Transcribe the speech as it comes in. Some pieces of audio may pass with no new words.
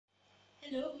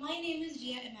Hello, my name is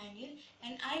Ria Emmanuel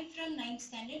and I am from 9th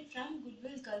standard from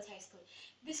Goodwill Girls High School.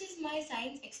 This is my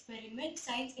science experiment,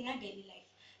 science in our daily life.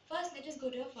 First, let us go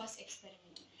to our first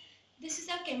experiment. This is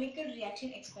a chemical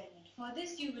reaction experiment. For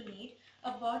this, you will need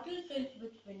a bottle filled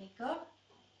with vinegar,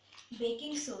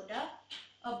 baking soda,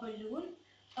 a balloon,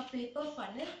 a paper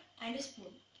funnel, and a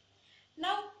spoon.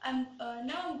 Now I'm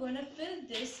going to fill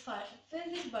this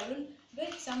balloon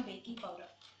with some baking powder.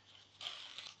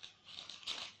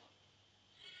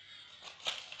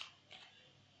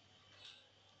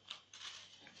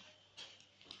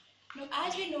 Now,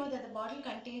 as we know that the bottle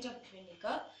contains of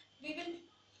vinegar, we will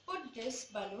put this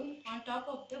balloon on top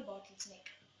of the bottle's neck.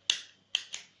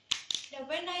 Now,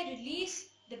 when I release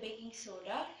the baking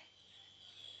soda,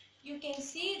 you can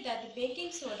see that the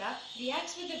baking soda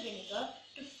reacts with the vinegar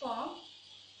to form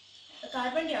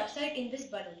carbon dioxide in this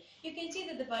balloon. You can see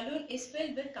that the balloon is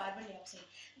filled with carbon dioxide.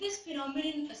 This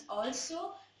phenomenon is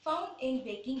also found in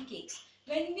baking cakes.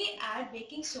 When we add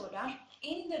baking soda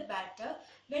in the batter,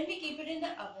 when we keep it in the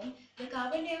oven, the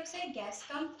carbon dioxide gas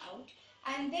comes out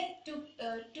and then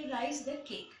to rise the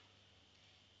cake.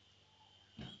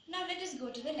 Now let us go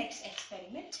to the next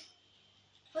experiment.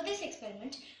 For this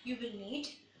experiment, you will need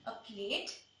a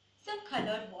plate, some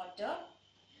colored water,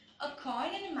 a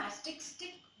coin and a mastic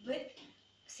stick with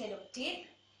cello tape,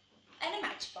 and a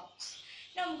matchbox.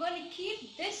 Now I'm going to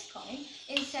keep this coin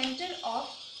in center of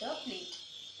the plate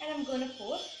and I'm going to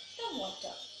pour the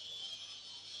water.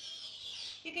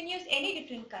 You can use any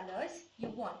different colors you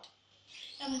want.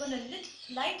 I'm going to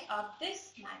light up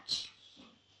this match.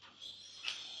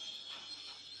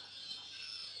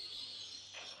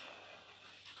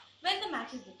 When the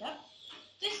match is lit up,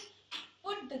 just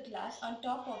put the glass on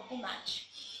top of the match.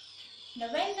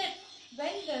 Now when the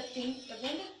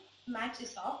match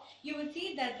is off, you will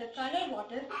see that the colored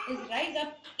water is rise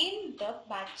up in the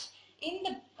match, in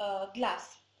the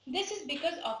glass. This is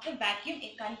because of the vacuum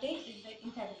it contains inside the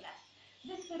glass.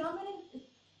 This phenomenon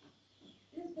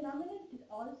is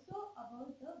also about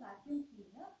the vacuum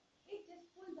cleaner. It just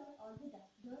pulls out all the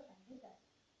dirt and the dust.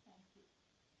 Thank you.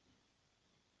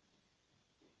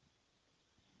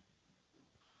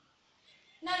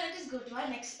 Now let us go to our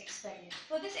next experiment.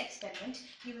 For this experiment,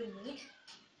 you will need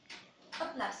a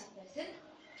plastic vessel,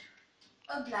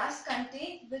 a glass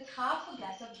contained with half a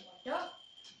glass of water,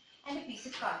 and a piece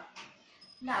of card.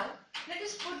 Now, let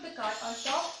us put the card on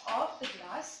top of the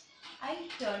glass and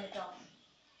turn it off.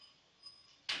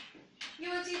 You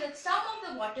will see that some of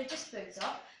the water just spills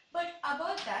off, but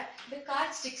above that, the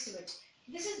card sticks to it.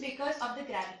 This is because of the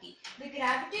gravity. The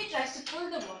gravity tries to pull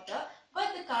the water,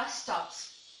 but the card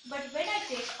stops. But when I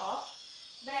take off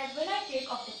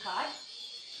the card,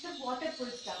 the water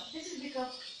pulls down. This is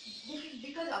because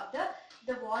of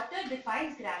the water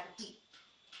defines gravity.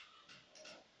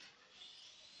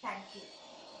 Thank you.